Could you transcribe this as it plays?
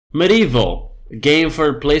MediEvil, a game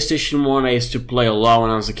for PlayStation 1 I used to play a lot when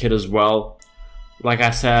I was a kid as well. Like I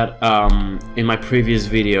said in my previous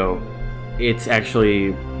video, it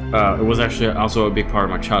was actually also a big part of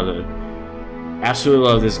my childhood. Absolutely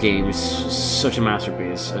love this game. It's such a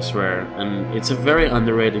masterpiece, I swear, and it's a very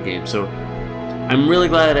underrated game. So I'm really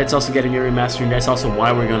glad that it's also getting a remaster, and that's also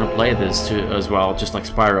why we're gonna play this too, as well. Just like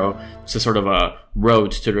Spyro, it's a sort of a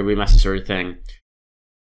road to the remaster thing.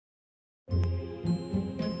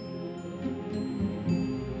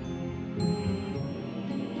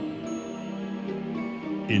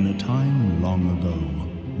 In a time long ago,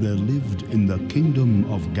 there lived in the kingdom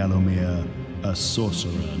of Gallowmere a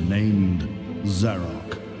sorcerer named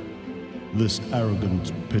Zarok. This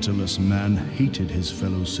arrogant, pitiless man hated his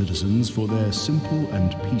fellow citizens for their simple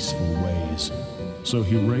and peaceful ways. So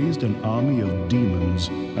he raised an army of demons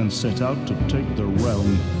and set out to take the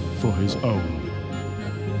realm for his own.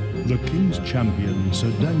 The king's champion,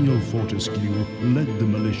 Sir Daniel Fortescue, led the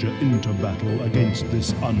militia into battle against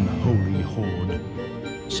this unholy horde.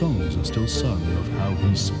 Songs are still sung of how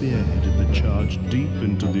he spearheaded the charge deep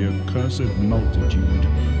into the accursed multitude,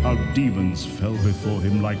 how demons fell before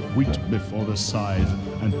him like wheat before the scythe,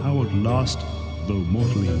 and how at last, though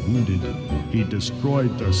mortally wounded, he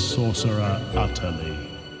destroyed the sorcerer utterly.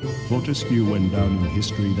 Fortescue went down in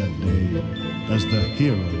history that day as the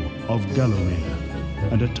hero of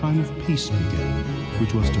Gallowmere, and a time of peace began,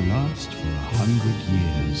 which was to last for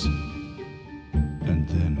 100 years. And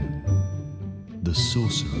then the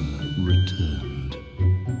sorcerer returned.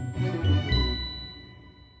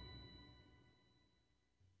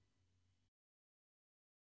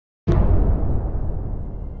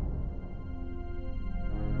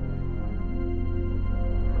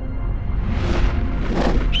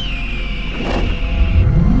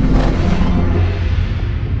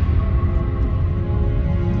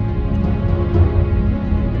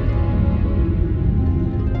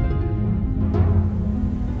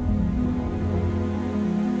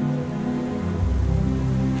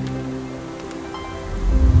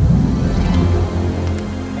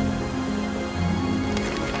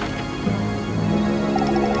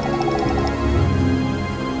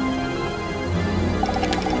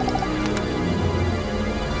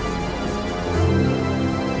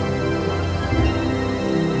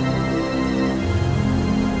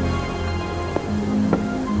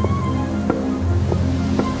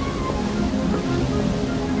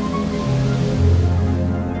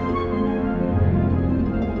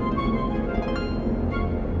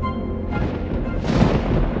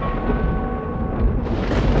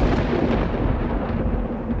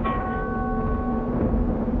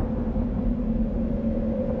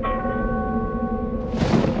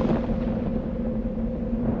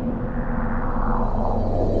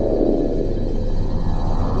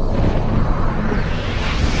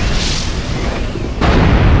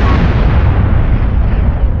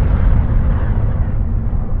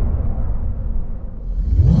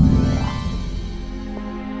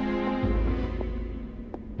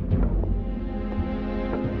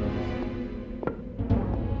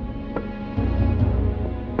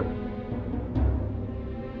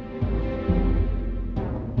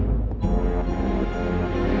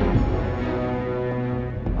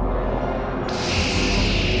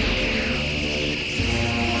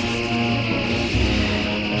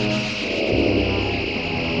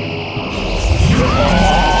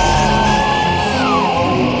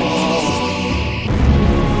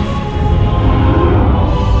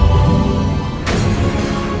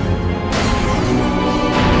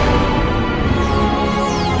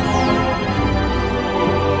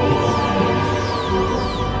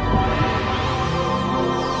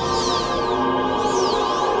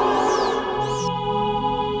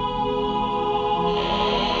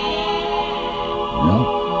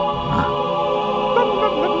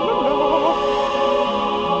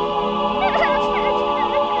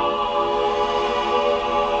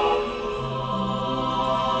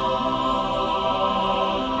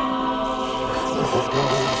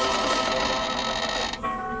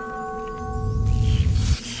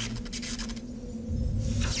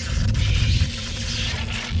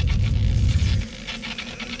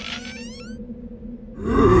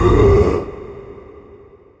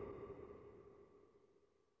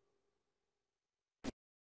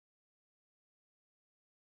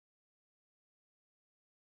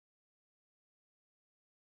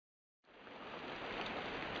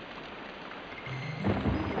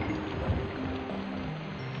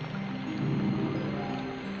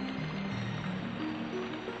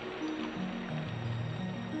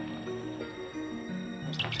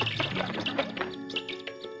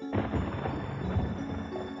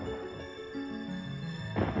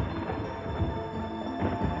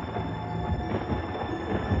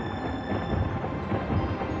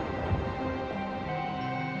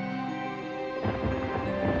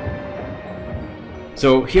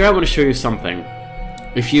 So here I want to show you something.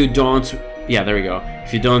 If you don't, yeah, there we go.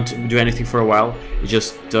 If you don't do anything for a while, it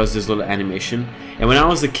just does this little animation. And when I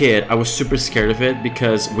was a kid, I was super scared of it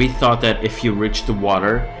because we thought that if you reached the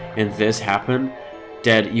water and this happened,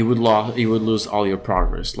 that you would lose all your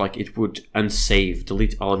progress. Like it would unsave,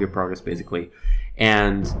 delete all of your progress basically.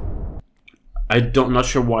 And not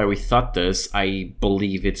sure why we thought this. I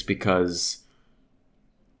believe it's because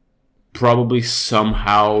probably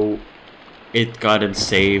somehow it got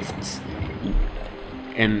unsaved,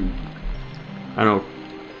 and I don't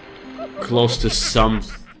know, close to some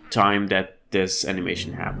time that this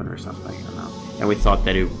animation happened or something. I don't know. And we thought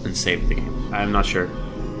that it unsaved the game. I'm not sure,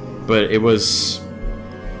 but it was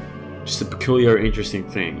just a peculiar,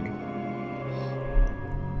 interesting thing.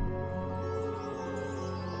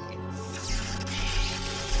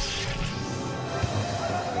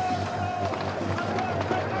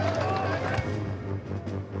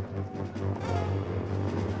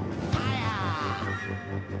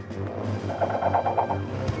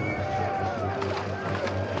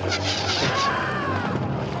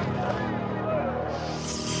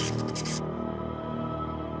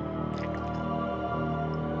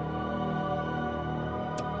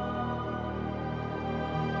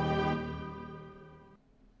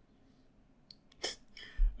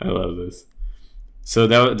 I love this. So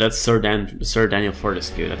that's Sir Daniel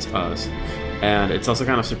Fortescue, that's us. And it's also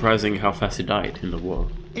kind of surprising how fast he died in the war.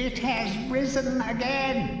 It has risen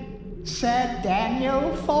again! Sir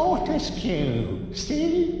Daniel Fortescue,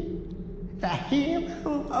 see? The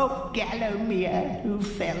hero of Gallowmere who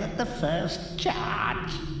fell at the first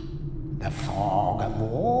charge. The fog of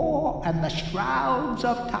war and the shrouds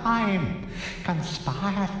of time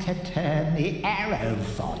conspire to turn the arrow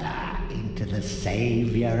fodder into the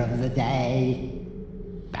saviour of the day.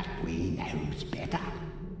 But we knows better.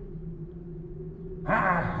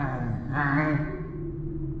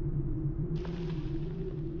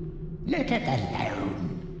 Let it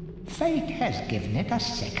alone. Fate has given it a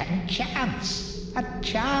second chance. A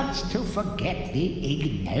chance to forget the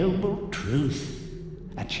ignoble truth.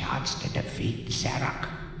 A chance to defeat Zarok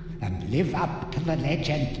and live up to the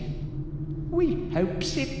legend. We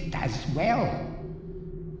hopes it does well.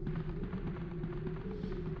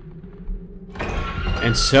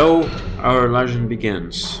 And so our legend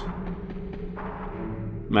begins.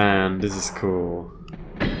 Man, this is cool.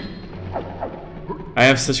 I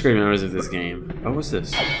have such great memories of this game. Oh, what's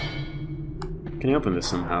this? Can I open this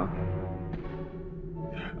somehow?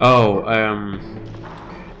 Oh,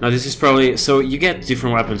 now this is probably... So you get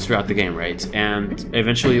different weapons throughout the game, right? And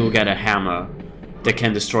eventually you'll get a hammer that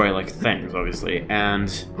can destroy, like, things, obviously. And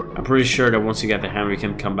I'm pretty sure that once you get the hammer, you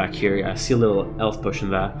can come back here. I see a little elf pushing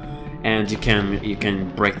that. And you can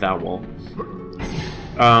break that wall.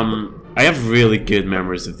 I have really good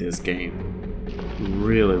memories of this game.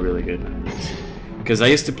 Really, really good memories. Because I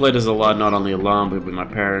used to play this a lot, not only alone, but with my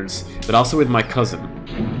parents, but also with my cousin.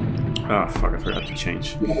 Oh, fuck, I forgot to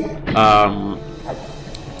change.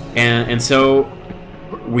 And so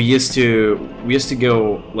we used to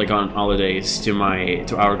go like on holidays to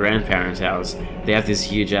our grandparents' house. They have this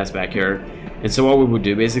huge ass backyard, and so what we would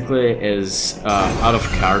do basically is out of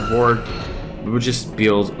cardboard we would just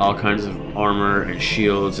build all kinds of armor and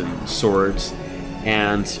shields and swords,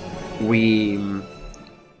 and we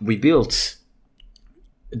built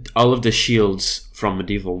all of the shields from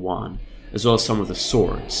MediEvil 1 as well as some of the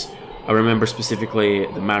swords. I remember specifically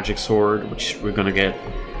the magic sword, which we're gonna get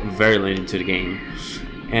very late into the game,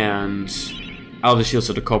 and all the shields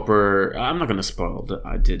of the copper. I'm not gonna spoil the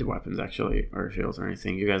weapons actually, or shields or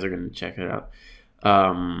anything. You guys are gonna check it out,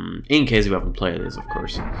 in case you haven't played this, of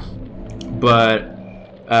course. But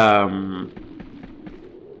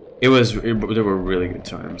they were really good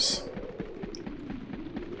times.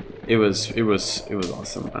 It was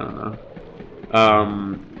awesome. I don't know.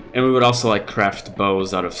 And we would also like craft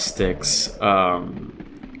bows out of sticks, and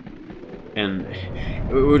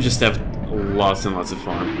we would just have lots and lots of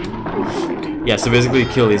fun. Yeah, so basically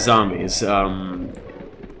kill these zombies.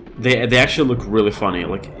 They actually look really funny.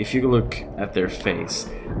 Like if you look at their face,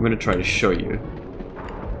 I'm gonna try to show you,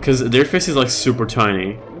 because their face is like super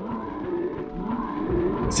tiny.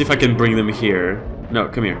 Let's see if I can bring them here. No,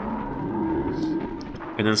 come here.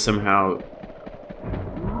 And then somehow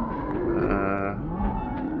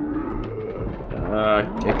I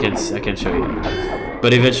can't show you,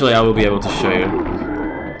 but eventually I will be able to show you.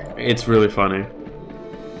 It's really funny.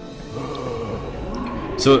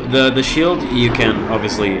 So the shield you can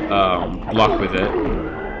obviously block with it.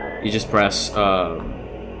 You just press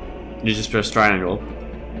triangle,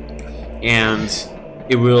 and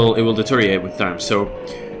it will deteriorate with time. So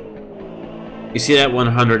you see that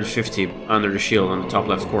 150 under the shield on the top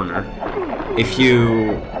left corner. If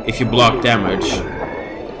you block damage,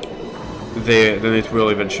 then it will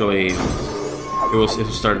eventually it will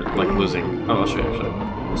start like losing. Oh, I'll show you.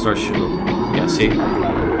 Actually, start shooting. Yeah, see.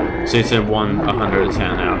 So it's at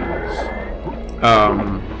 110 now.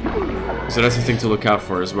 So that's the thing to look out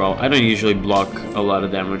for as well. I don't usually block a lot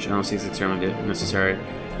of damage. I don't think it's extremely necessary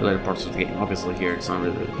in later parts of the game. Obviously here it's not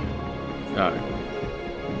really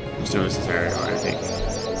extremely necessary or anything.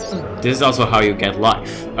 This is also how you get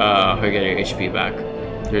life, how you get your HP back.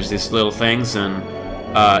 There's these little things, and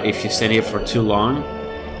if you stand here for too long,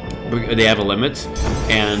 they have a limit,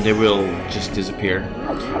 and they will just disappear.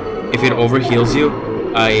 If it overheals you,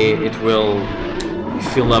 it will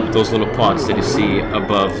fill up those little pots that you see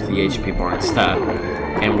above the HP bar instead.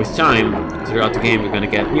 And with time, throughout the game, you're gonna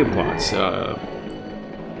get new pots. I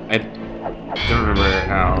don't remember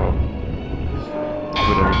how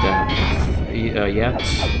we did that yet.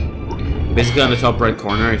 Basically, on the top right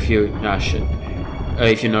corner, if you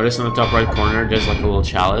if you notice on the top right corner, there's like a little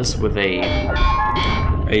chalice with a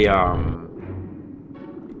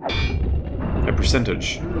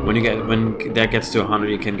percentage. When that gets to 100,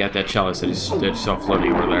 you can get that chalice that is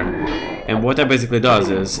floating over there. And what that basically does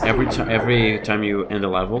is every time you end a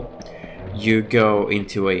level, you go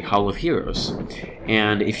into a Hall of Heroes.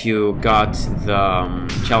 And if you got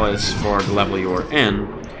the chalice for the level you were in,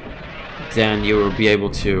 then you will be able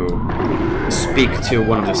to speak to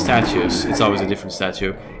one of the statues. It's always a different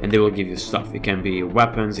statue, and they will give you stuff. It can be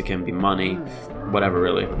weapons, it can be money, whatever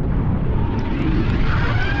really.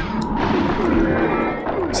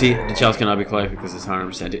 See, the chalice cannot be collected because it's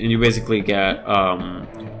 100%, and you basically get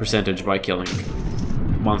percentage by killing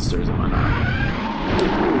monsters and whatnot.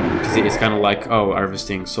 Because it's kind of like, oh,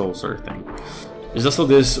 harvesting souls sort of thing. There's also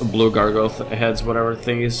this blue gargoyle heads, whatever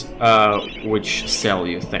things, which sell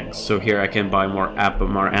you things. So here I can buy more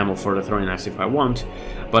ammo for the throwing axe if I want,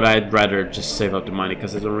 but I'd rather just save up the money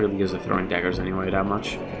because I don't really use the throwing daggers anyway that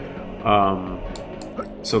much.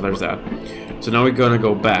 So there's that. So now we're gonna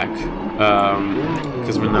go back,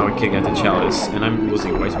 because now we can get the chalice, and I'm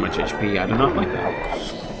losing way too much HP. I do not like that.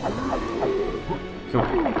 Come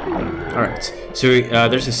on. Alright, so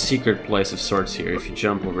there's a secret place of sorts here. If you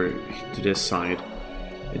jump over to this side,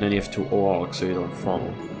 and then you have to walk so you don't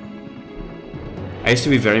fall. I used to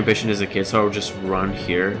be very impatient as a kid, so I would just run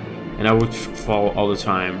here, and I would fall all the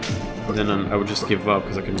time. But then I would just give up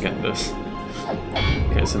because I couldn't get this.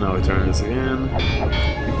 Okay, so now we turn this again.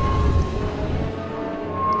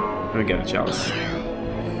 And we get a chalice.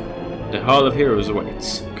 The Hall of Heroes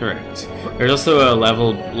awaits. Correct. There's also a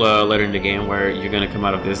level later in the game where you're gonna come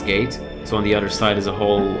out of this gate. So on the other side is a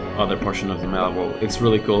whole other portion of the level. It's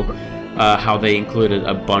really cool how they included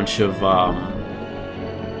a bunch of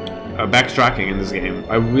backtracking in this game.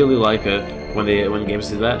 I really like it when games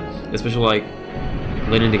do that, especially like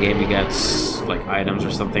later in the game you get like items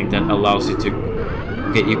or something that allows you to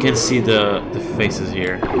get. You can see the faces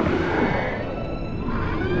here.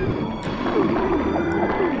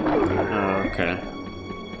 Okay,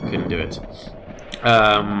 couldn't do it.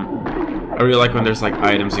 I really like when there's like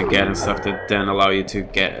items you get and stuff that then allow you to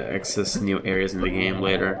get access new areas in the game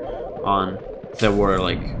later on that were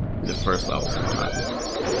like the first levels and all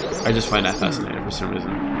that. I just find that fascinating for some reason.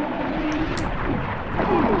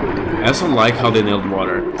 I also like how they nailed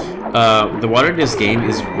water. The water in this game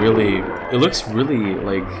is really, it looks really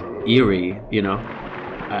like eerie, you know.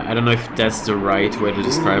 I don't know if that's the right way to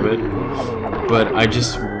describe it, but I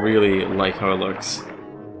just really like how it looks.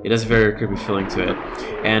 It has a very creepy feeling to it,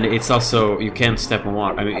 and it's also, you can't step on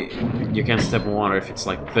water. I mean, you can't step on water if it's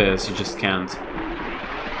like this. You just can't.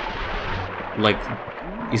 Like,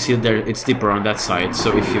 you see there, it's deeper on that side.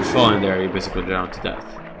 So if you fall in there, you basically drown to death.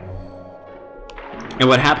 And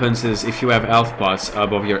what happens is, if you have health pots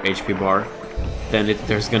above your HP bar, then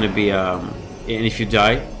there's gonna be and if you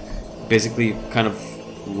die, basically kind of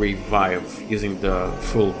revive using the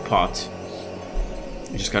full pot.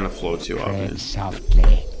 It just kind of floats you off. Tread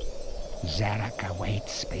softly. Zarok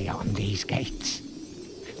awaits beyond these gates.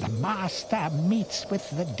 The master meets with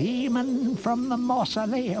the demon from the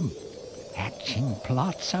mausoleum, hatching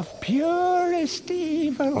plots of purest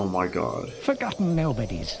evil. Oh my god. Forgotten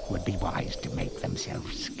nobodies would be wise to make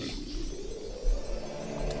themselves scarce.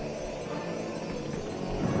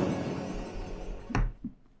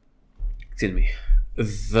 Excuse me.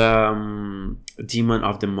 The demon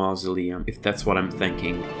of the mausoleum, if that's what I'm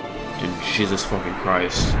thinking, then Jesus fucking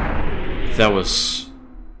Christ,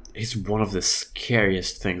 it's one of the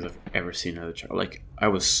scariest things I've ever seen as a child. Like, I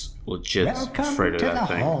was legit afraid of that thing. Welcome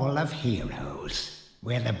to the Hall of Heroes,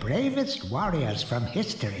 where the bravest warriors from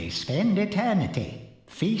history spend eternity,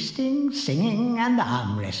 feasting, singing, and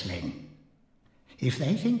arm wrestling. If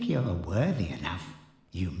they think you're worthy enough,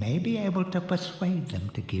 you may be able to persuade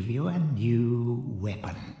them to give you a new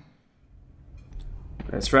weapon.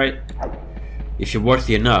 That's right. If you're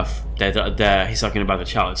worthy enough, that he's talking about the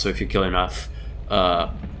challenge. So if you kill enough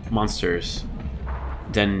monsters,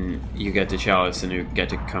 then you get the chalice and you get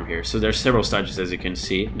to come here. So there's several stages, as you can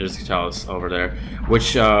see. There's the chalice over there,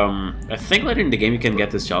 which I think later in the game you can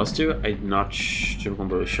get this chalice too. I'm not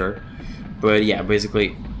completely sure, but yeah,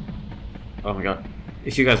 basically. Oh my god!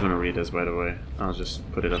 If you guys want to read this, by the way, I'll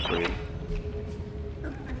just put it up for you.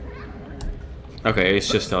 Okay, it's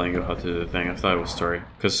just telling you how to do the thing. I thought it was story,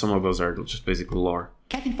 because some of those are just basically lore.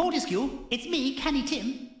 Captain Fortescue, it's me, Canny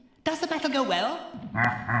Tim. Does the battle go well?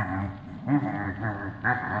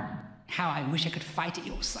 How I wish I could fight at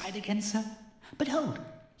your side again, sir. But hold,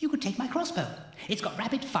 you could take my crossbow. It's got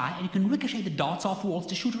rapid fire and you can ricochet the darts off walls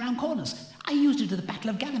to shoot around corners. I used it at the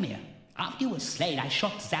Battle of Gallowmere. After you were slain, I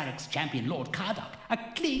shot Zarok's champion, Lord Kardok. A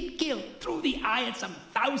clean kill through the eye at some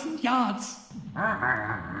 1,000 yards.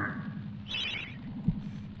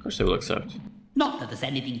 Of course they will accept. Not that there's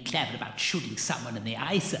anything clever about shooting someone in the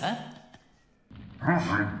eye, sir.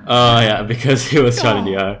 Oh yeah, because he was shot in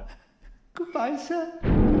the eye. Goodbye, sir.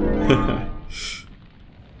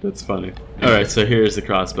 That's funny. Alright, so here's the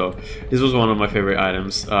crossbow. This was one of my favorite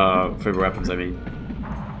items, favorite weapons, I mean.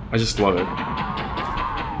 I just love it.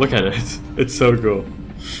 Look at it. It's so cool.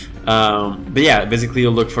 But yeah, basically you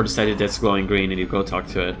look for the statue that's glowing green and you go talk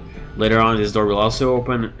to it. Later on, this door will also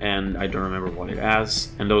open, and I don't remember what it has.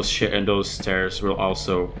 And those stairs will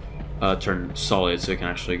also turn solid, so you can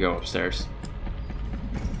actually go upstairs.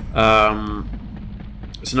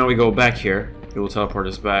 So now we go back here. It will teleport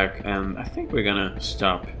us back, and I think we're gonna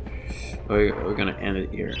stop. We're gonna end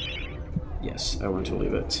it here. Yes, I want to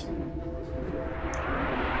leave it.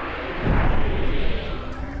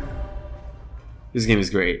 This game is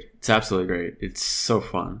great. It's absolutely great. It's so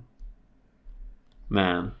fun.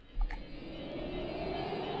 Man.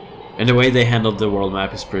 And the way they handled the world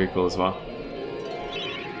map is pretty cool as well.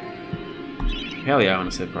 Hell yeah, I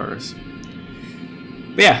want to say progress.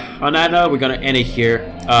 But yeah, on that note, we're gonna end it here.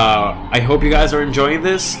 I hope you guys are enjoying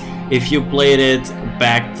this. If you played it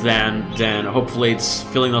back then hopefully it's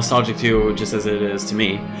feeling nostalgic to you, just as it is to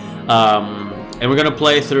me. And we're gonna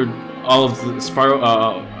play through all of the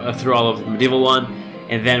Spyro, through all of MediEvil 1,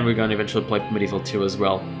 and then we're gonna eventually play MediEvil 2 as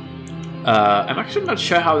well. I'm actually not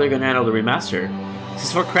sure how they're gonna handle the remaster.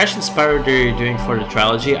 Since for Crash and Spyro they're doing for the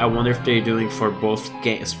trilogy, I wonder if they're doing for both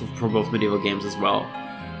games, for both MediEvil games as well.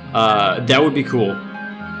 That would be cool.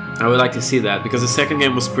 I would like to see that, because the second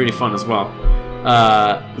game was pretty fun as well.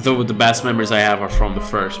 Though the best memories I have are from the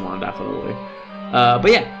first one, definitely.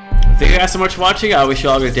 But yeah, thank you guys so much for watching. I wish you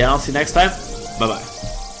all a good day. I'll see you next time. Bye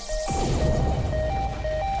bye.